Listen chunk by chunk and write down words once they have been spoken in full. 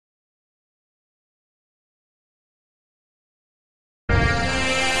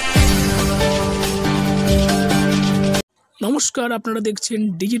নমস্কার, আপনারা দেখছেন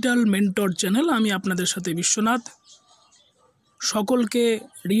ডিজিটাল মেন্টর চ্যানেল। আমি আপনাদের সাথে বিশ্বনাথ। সকলকে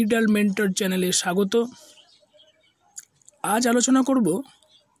ডিজিটাল মেন্টর চ্যানেলে স্বাগত। আজ আলোচনা করব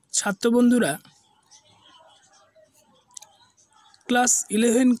ছাত্র বন্ধুরা ক্লাস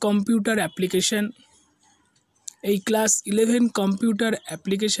 11 কম্পিউটার অ্যাপ্লিকেশন। এই ক্লাস 11 কম্পিউটার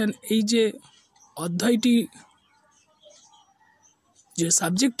অ্যাপ্লিকেশন, এই যে অধ্যায়টি, যে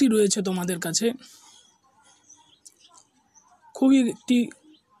সাবজেক্টটি রয়েছে তোমাদের কাছে, খুবই একটি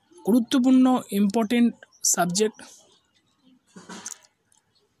গুরুত্বপূর্ণ ইম্পর্টেন্ট সাবজেক্ট।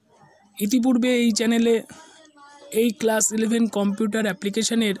 ইতিপূর্বে এই চ্যানেলে এই ক্লাস 11 কম্পিউটার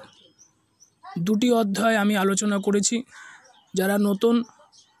অ্যাপ্লিকেশনের দুটি অধ্যায় আমি আলোচনা করেছি। যারা নতুন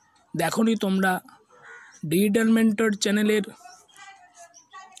দেখোনি, তোমরা ডিজিটাল মেন্টর চ্যানেলের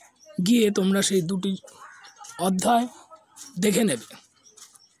গিয়ে তোমরা সেই দুটি অধ্যায় দেখে নেবে।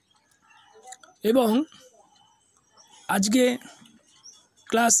 এবং আজকে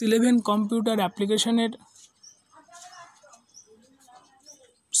ক্লাস 11 কম্পিউটার অ্যাপ্লিকেশনের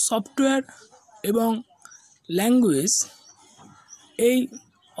সফটওয়্যার এবং ল্যাঙ্গুয়েজ, এই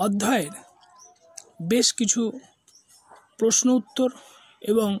অধ্যায়ের বেশ কিছু প্রশ্ন উত্তর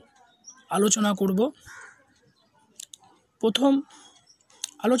এবং আলোচনা করব। প্রথম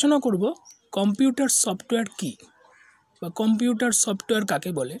আলোচনা করব কম্পিউটার সফটওয়্যার কী বা কম্পিউটার সফটওয়্যার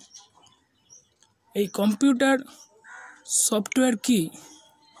কাকে বলে। এই কম্পিউটার সফটওয়্যার কী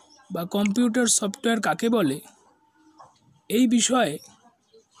বা কম্পিউটার সফটওয়্যার কাকে বলে, এই বিষয়ে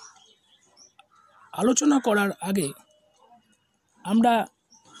আলোচনা করার আগে আমরা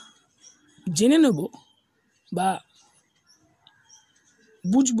জেনে নেব বা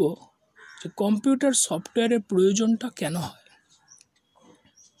বুঝব যে কম্পিউটার সফটওয়্যারের প্রয়োজনটা কেন হয়।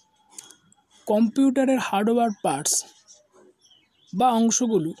 কম্পিউটারের হার্ডওয়্যার পার্টস বা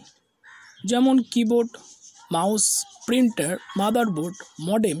অংশগুলো, যেমন keyboard, mouse, printer, motherboard,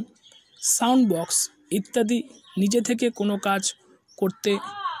 modem, sound box ইত্যাদি নিজে থেকে কোনো কাজ করতে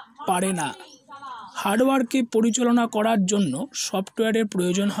পারে না। হার্ডওয়্যারকে পরিচালনা করার জন্য সফটওয়্যারের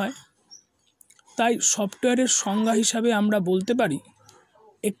প্রয়োজন হয়। তাই সফটওয়্যারের সংজ্ঞা হিসাবে আমরা বলতে পারি,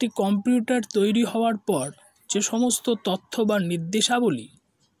 একটি কম্পিউটার তৈরি হওয়ার পর যে সমস্ত তথ্য বা নির্দেশাবলী,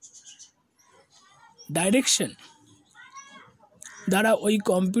 ডাইরেকশন দ্বারা ওই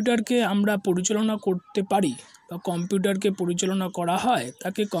কম্পিউটারকে আমরা পরিচালনা করতে পারি বা কম্পিউটারকে পরিচালনা করা হয়,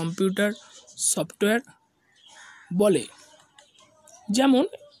 তাকে কম্পিউটার সফটওয়্যার বলে। যেমন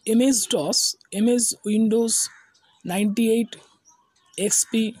MS DOS, MS Windows 98,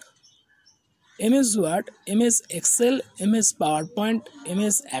 XP, MS word, MS Excel, MS PowerPoint,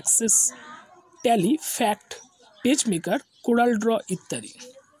 MS access, tally, fact, পেজমেকার, coral draw ইত্যাদি।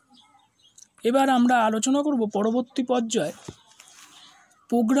 এবার আমরা আলোচনা করব পরবর্তী পর্যায়ে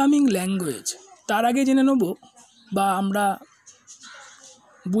প্রোগ্রামিং ল্যাঙ্গুয়েজ। তার আগে জেনে নেব বা আমরা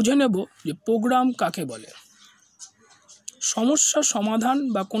বুঝে নেব যে প্রোগ্রাম কাকে বলে। সমস্যা সমাধান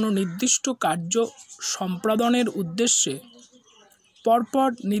বা কোনো নির্দিষ্ট কার্য সম্পাদনের উদ্দেশ্যে পরপর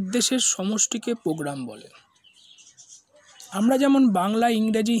নির্দেশের সমষ্টিকে প্রোগ্রাম বলে। আমরা যেমন বাংলা,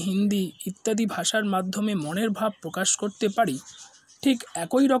 ইংরেজি, হিন্দি ইত্যাদি ভাষার মাধ্যমে মনের ভাব প্রকাশ করতে পারি, ঠিক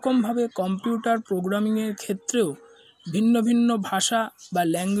একই রকমভাবে কম্পিউটার প্রোগ্রামিংয়ের ক্ষেত্রেও ভিন্ন ভিন্ন ভাষা বা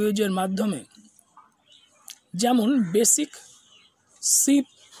ল্যাঙ্গুয়েজের মাধ্যমে, যেমন বেসিক, সি++,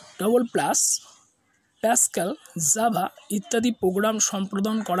 প্যাসকেল, জাভা ইত্যাদি প্রোগ্রাম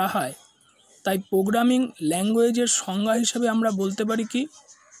সম্পাদন করা হয়। তাই প্রোগ্রামিং ল্যাঙ্গুয়েজের সংজ্ঞা হিসেবে আমরা বলতে পারি কি,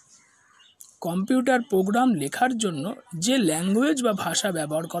 কম্পিউটার প্রোগ্রাম লেখার জন্য যে ল্যাঙ্গুয়েজ বা ভাষা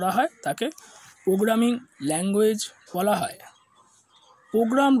ব্যবহার করা হয় তাকে প্রোগ্রামিং ল্যাঙ্গুয়েজ বলা হয়।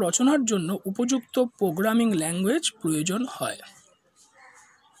 প্রোগ্রাম রচনার জন্য উপযুক্ত প্রোগ্রামিং ল্যাঙ্গুয়েজ প্রয়োজন হয়।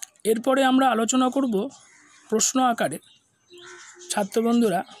 এরপরে আমরা আলোচনা করব প্রশ্ন আকারে। ছাত্র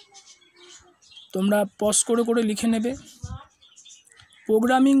বন্ধুরা, তোমরা পজ করে করে লিখে নেবে।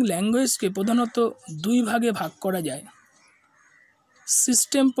 প্রোগ্রামিং ল্যাঙ্গুয়েজকে প্রধানত দুই ভাগে ভাগ করা যায়: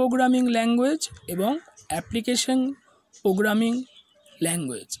 সিস্টেম প্রোগ্রামিং ল্যাঙ্গুয়েজ এবং application programming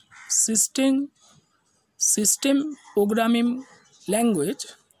language. System programming language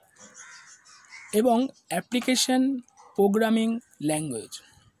এবং অ্যাপ্লিকেশন প্রোগ্রামিং ল্যাঙ্গুয়েজ।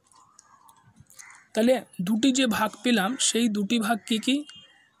 তাহলে দুটি যে ভাগ পেলাম, সেই দুটি ভাগ কী কী?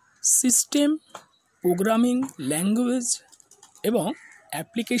 সিস্টেম প্রোগ্রামিং ল্যাঙ্গুয়েজ এবং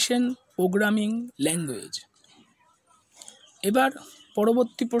অ্যাপ্লিকেশন প্রোগ্রামিং ল্যাঙ্গুয়েজ। এবার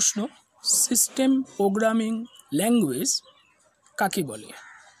পরবর্তী প্রশ্ন, সিস্টেম প্রোগ্রামিং ল্যাঙ্গুয়েজ কাকে বলে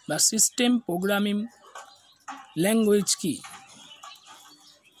বা সিস্টেম প্রোগ্রামিং ল্যাঙ্গুয়েজ কি?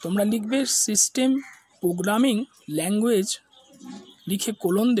 তোমরা লিখবে সিস্টেম প্রোগ্রামিং ল্যাঙ্গুয়েজ, লিখে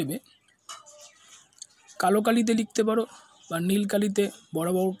কোলন দেবে, কালো কালিতে লিখতে পারো বা নীল কালিতে বড়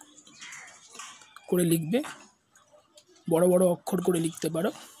বড় করে লিখবে, বড় বড় অক্ষর করে লিখতে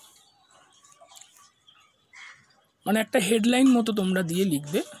পারো, মানে একটা হেডলাইন মতো তোমরা দিয়ে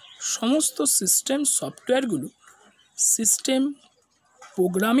লিখবে। সমস্ত সিস্টেম সফটওয়্যারগুলো সিস্টেম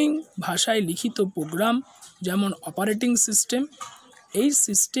প্রোগ্রামিং ভাষায় লিখিত প্রোগ্রাম, যেমন অপারেটিং সিস্টেম, এই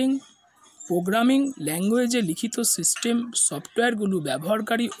সিস্টেম প্রোগ্রামিং ল্যাঙ্গুয়েজে লিখিত সিস্টেম সফটওয়্যারগুলো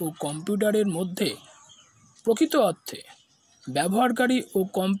ব্যবহারকারী ও কম্পিউটারের মধ্যে প্রকৃত অর্থে ব্যবহারকারী ও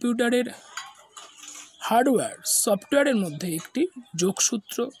কম্পিউটারের হার্ডওয়্যার সফটওয়্যারের মধ্যে একটি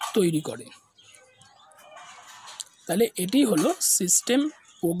যোগসূত্র তৈরি করে। তাহলে এটি হলো সিস্টেম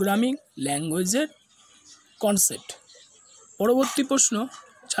প্রোগ্রামিং ল্যাঙ্গুয়েজের কনসেপ্ট। পরবর্তী প্রশ্ন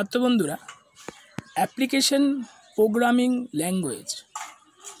ছাত্রবন্ধুরা, application programming language.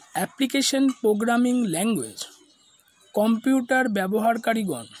 Application programming language computer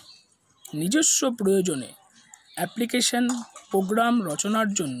ব্যবহারকারীগণ নিজস্ব প্রয়োজনে অ্যাপ্লিকেশন প্রোগ্রাম রচনার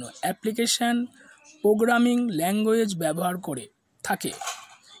জন্য অ্যাপ্লিকেশন প্রোগ্রামিং ল্যাঙ্গুয়েজ ব্যবহার করে থাকে।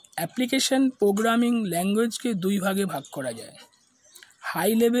 অ্যাপ্লিকেশন প্রোগ্রামিং ল্যাঙ্গুয়েজকে দুই ভাগে ভাগ করা যায়,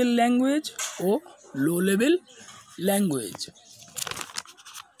 হাই লেভেল ল্যাঙ্গুয়েজ ও লো লেভেল ল্যাঙ্গুয়েজ।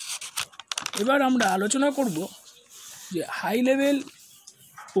 এবার আমরা আলোচনা করব যে হাই লেভেল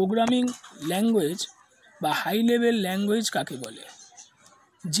প্রোগ্রামিং ল্যাঙ্গুয়েজ বা হাই লেভেল ল্যাঙ্গুয়েজ কাকে বলে।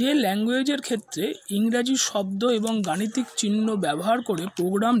 যে ল্যাঙ্গুয়েজের ক্ষেত্রে ইংরাজি শব্দ এবং গাণিতিক চিহ্ন ব্যবহার করে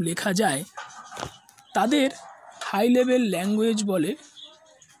প্রোগ্রাম লেখা যায় তাদের হাই লেভেল ল্যাঙ্গুয়েজ বলে।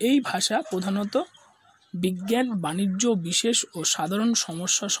 এই ভাষা প্রধানত বিজ্ঞান, বাণিজ্য, বিশেষ ও সাধারণ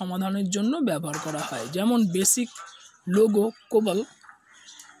সমস্যা সমাধানের জন্য ব্যবহার করা হয়, যেমন basic, logo, COBOL,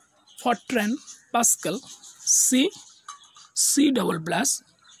 Fortran, Pascal, C double plus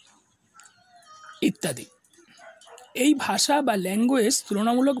ইত্যাদি। এই ভাষা বা ল্যাঙ্গুয়েজ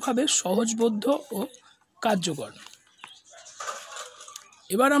তুলনামূলকভাবে সহজবোধ্য ও কার্যকর।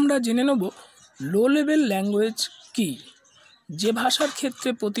 এবার আমরা জেনে নেব লো লেভেল ল্যাঙ্গুয়েজ কি। যে ভাষার ক্ষেত্রে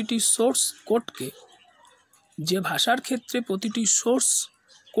প্রতিটি সোর্স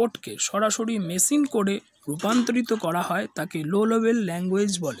কোডকে সরাসরি মেশিন কোডে রূপান্তরিত করা হয় তাকে লো লেভেল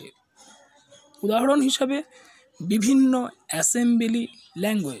ল্যাঙ্গুয়েজ বলে। উদাহরণ হিসাবে বিভিন্ন অ্যাসেম্বলি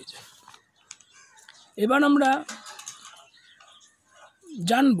ল্যাঙ্গুয়েজ। এবার আমরা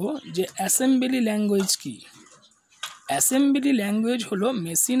জানব যে অ্যাসেম্বলি ল্যাঙ্গুয়েজ কি। অ্যাসেম্বলি ল্যাঙ্গুয়েজ হলো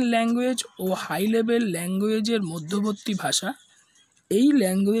মেশিন ল্যাঙ্গুয়েজ ও হাই লেভেল ল্যাঙ্গুয়েজের মধ্যবর্তী ভাষা। এই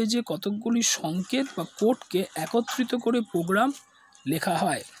ল্যাঙ্গুয়েজে কতকগুলি সংকেত বা কোডকে একত্রিত করে প্রোগ্রাম লেখা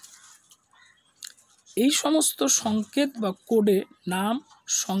হয়। এই সমস্ত সংকেত বা কোডে নাম,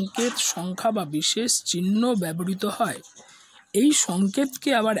 সংকেত, সংখ্যা বা বিশেষ চিহ্ন ব্যবহৃত হয়। এই সংকেতকে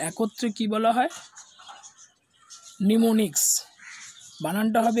আবার একত্রে কি বলা হয়? নিমোনিক্স।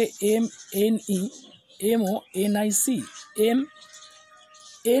 বানানটা হবে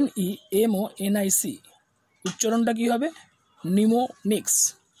NEMONIC। উচ্চারণটা কি হবে? নিমোনিক্স।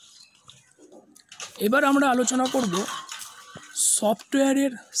 এবার আমরা আলোচনা করব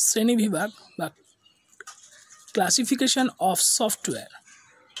সফটওয়্যারের শ্রেণীবিভাগ বা ক্লাসিফিকেশন অফ সফটওয়্যার।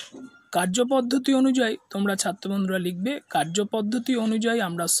 কার্যপদ্ধতি অনুযায়ী তোমরা ছাত্রবন্ধুরা লিখবে। কার্যপদ্ধতি অনুযায়ী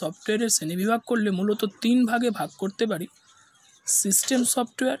আমরা সফটওয়্যারের শ্রেণীবিভাগ করলে মূলত 3 ভাগে ভাগ করতে পারি: সিস্টেম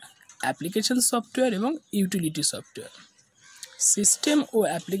সফটওয়্যার, অ্যাপ্লিকেশন সফটওয়্যার এবং ইউটিলিটি সফটওয়্যার। সিস্টেম ও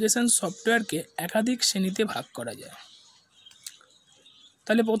অ্যাপ্লিকেশন সফটওয়্যারকে একাধিক শ্রেণীতে ভাগ করা যায়।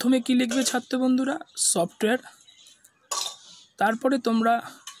 তাহলে প্রথমে কি লিখবে ছাত্রবন্ধুরা? সফটওয়্যার। তারপরে তোমরা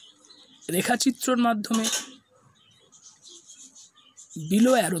রেখাচিত্রর মাধ্যমে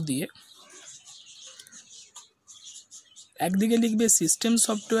বিলো অ্যারো দিয়ে একদিকে লিখবে সিস্টেম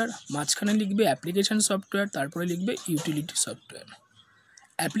সফটওয়্যার, মাঝখানে লিখবে অ্যাপ্লিকেশন সফটওয়্যার, তারপরে লিখবে ইউটিলিটি সফটওয়্যার।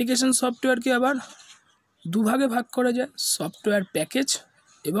 অ্যাপ্লিকেশন সফটওয়্যারকে আবার দুভাগে ভাগ করা যায়, সফটওয়্যার প্যাকেজ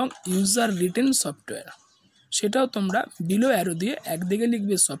এবং ইউজার রিটেন সফটওয়্যার। সেটাও তোমরা বিলো অ্যারো দিয়ে একদিকে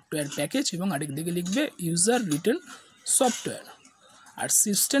লিখবে সফটওয়্যার প্যাকেজ এবং আরেকদিকে লিখবে ইউজার রিটেন সফটওয়্যার। আর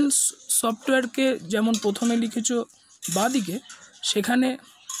সিস্টেম সফটওয়্যারকে যেমন প্রথমে লিখেছো বাঁদিকে, সেখানে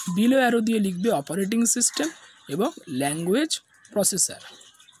বিলো অ্যারো দিয়ে লিখবে অপারেটিং সিস্টেম এবং ল্যাঙ্গুয়েজ প্রসেসর।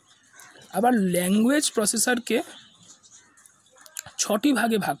 আবার ল্যাঙ্গুয়েজ প্রসেসরকে 6টি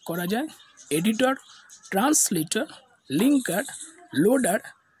ভাগে ভাগ করা যায়: editor, translator, linker, loader,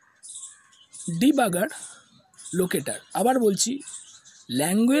 debugger, locator. আবার বলছি,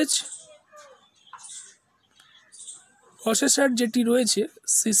 ল্যাঙ্গুয়েজ প্রসেসর যেটি রয়েছে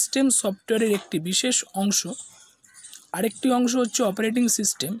সিস্টেম সফটওয়্যারের একটি বিশেষ অংশ, আরেকটি অংশ হচ্ছে অপারেটিং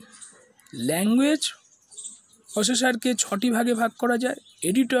সিস্টেম। ল্যাঙ্গুয়েজ প্রসেসরকে 6টি ভাগে ভাগ করা যায়: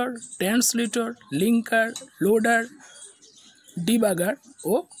 editor, translator, linker, loader, debugger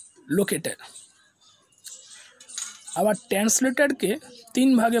ও লোকেটার। আবার ট্রান্সলেটরকে 3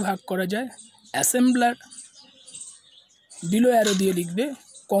 ভাগে ভাগ করা যায়, অ্যাসেম্বলার, বিলো অ্যারো দিয়ে লিখবে,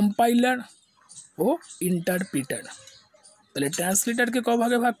 কম্পাইলার ও ইন্টারপ্রিটার। তাহলে ট্রান্সলেটরকে ক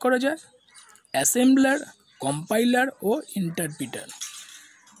ভাগে ভাগ করা যায়, অ্যাসেম্বলার, কম্পাইলার ও ইন্টারপ্রিটার।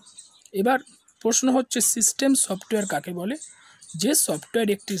 এবার প্রশ্ন হচ্ছে সিস্টেম সফটওয়্যার কাকে বলে? যে সফটওয়্যার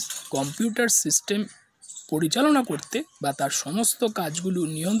একটি কম্পিউটার সিস্টেম পরিচালনা করতে বা তার সমস্ত কাজগুলো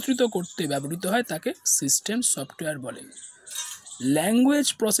নিয়ন্ত্রিত করতে ব্যবহৃত হয় তাকে সিস্টেম সফটওয়্যার বলে। ল্যাঙ্গুয়েজ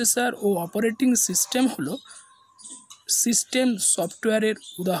প্রসেসর ও অপারেটিং সিস্টেম হলো সিস্টেম সফটওয়্যারের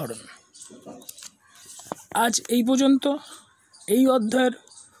উদাহরণ। আজ এই পর্যন্ত। এই অধ্যায়ের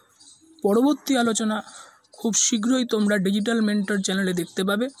পরবর্তী আলোচনা খুব শীঘ্রই তোমরা ডিজিটাল মেন্টর চ্যানেলে দেখতে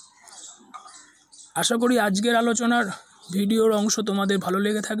পাবে। আশা করি আজকের আলোচনার ভিডিওর অংশ তোমাদের ভালো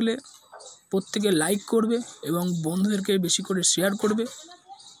লেগে থাকলে প্রত্যেকে লাইক করবে এবং বন্ধুদেরকে বেশি করে শেয়ার করবে।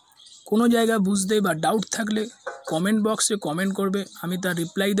 কোনো জায়গায় বুঝতে বা ডাউট থাকলে কমেন্ট বক্সে কমেন্ট করবে, আমি তার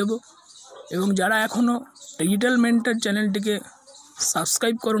রিপ্লাই দেব। এবং যারা এখনও ডিজিটাল মেন্টর চ্যানেলটিকে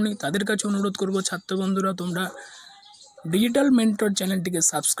সাবস্ক্রাইব করোনি তাদের কাছে অনুরোধ করব, ছাত্র বন্ধুরা তোমরা ডিজিটাল মেন্টর চ্যানেলটিকে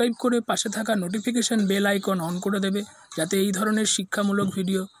সাবস্ক্রাইব করে পাশে থাকা নোটিফিকেশান বেল আইকন অন করে দেবে, যাতে এই ধরনের শিক্ষামূলক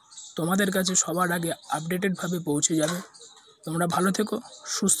ভিডিও তোমাদের কাছে সবার আগে আপডেটেডভাবে পৌঁছে যাবে। তোমরা ভালো থেকো,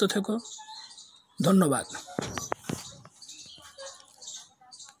 সুস্থ থেকো, ধন্যবাদ।